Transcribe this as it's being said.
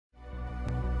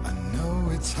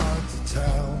It's hard to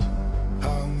tell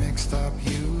how mixed up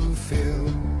you feel,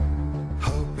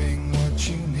 hoping what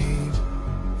you need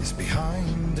is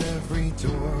behind every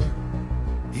door.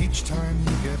 Each time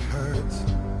you get hurt,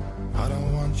 I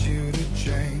don't want you to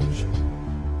change,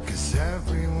 'cause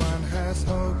everyone has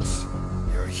hopes.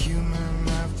 You're human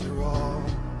after all.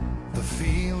 The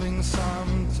feeling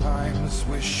sometimes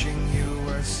wishing you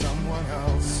were someone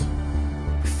else,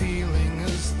 feeling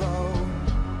as though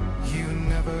you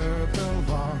never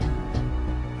belong.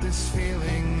 This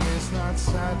feeling is not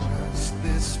sadness,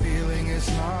 this feeling is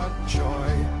not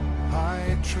joy.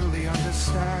 I truly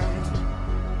understand.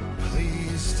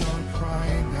 Please don't cry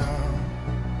now.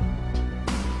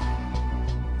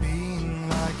 Being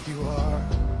like you are,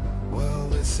 well,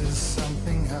 this is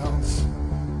something else.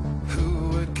 Who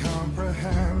would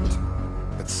comprehend?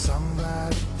 But some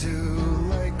that do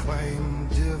lay claim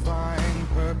divine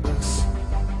purpose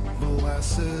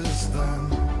blesses them.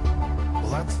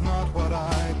 Well, that's not what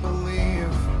I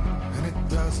believe, and it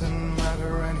doesn't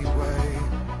matter anyway.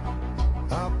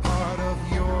 A part of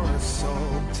your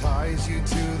soul ties you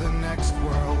to the next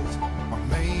world, or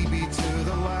maybe to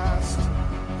the last,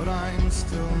 but I'm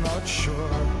still not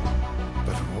sure.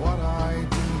 But what I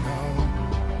do know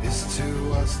is, to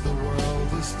us the world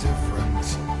is different,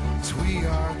 as we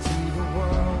are to the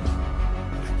world.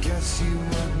 I guess you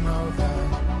would know that.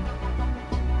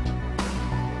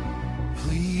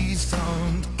 Please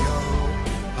don't go,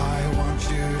 I want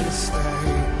you to stay.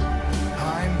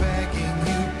 I'm begging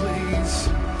you, please,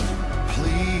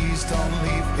 please don't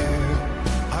leave here.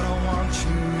 I don't want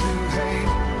you to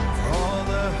hate for all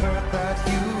the hurt that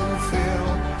you feel.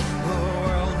 The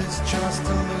world is just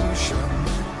illusion,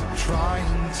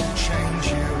 trying to change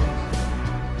you.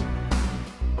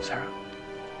 Sarah,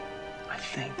 I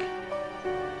think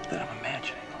that I'm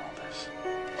imagining all this.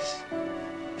 This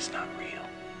is not real.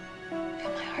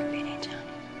 Feel my heart beating, John.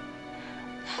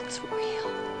 That's real.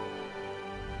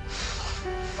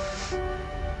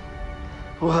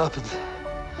 What happened?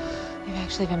 You've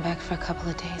actually been back for a couple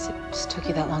of days. It just took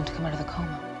you that long to come out of the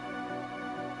coma.